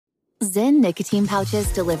Zyn nicotine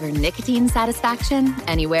pouches deliver nicotine satisfaction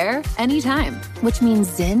anywhere, anytime, which means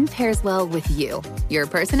Zyn pairs well with you, your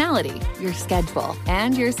personality, your schedule,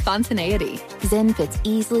 and your spontaneity. Zyn fits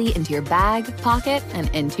easily into your bag, pocket, and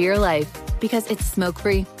into your life because it's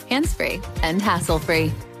smoke-free, hands-free, and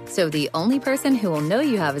hassle-free. So the only person who will know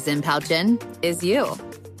you have a Zyn pouch in is you.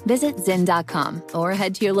 Visit Zyn.com or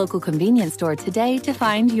head to your local convenience store today to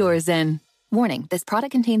find your Zyn. Warning, this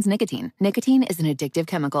product contains nicotine. Nicotine is an addictive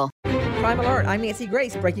chemical. Crime Alert, I'm Nancy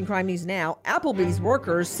Grace. Breaking crime news now. Applebee's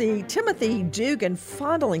workers see Timothy Dugan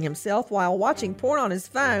fondling himself while watching porn on his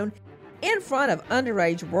phone in front of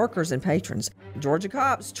underage workers and patrons. Georgia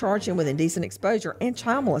cops charge him with indecent exposure and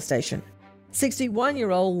child molestation.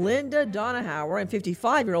 61-year-old Linda Donahauer and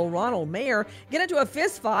 55-year-old Ronald Mayer get into a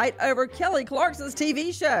fist fight over Kelly Clarkson's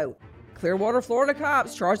TV show. Clearwater, Florida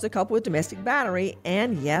cops charged the couple with domestic battery,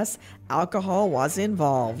 and yes, alcohol was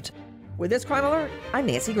involved. With this Crime Alert, I'm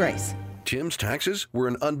Nancy Grace. Tim's taxes were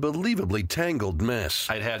an unbelievably tangled mess.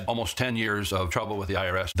 I'd had almost 10 years of trouble with the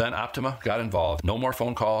IRS. Then Optima got involved. No more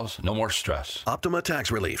phone calls, no more stress. Optima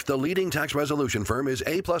Tax Relief, the leading tax resolution firm, is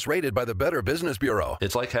A+ rated by the Better Business Bureau.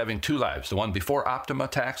 It's like having two lives, the one before Optima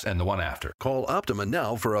Tax and the one after. Call Optima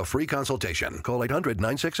now for a free consultation. Call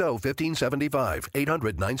 800-960-1575.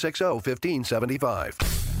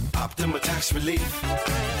 800-960-1575. Optima Tax Relief.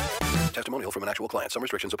 Testimonial from an actual client. Some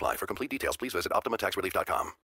restrictions apply. For complete details, please visit OptimaTaxRelief.com.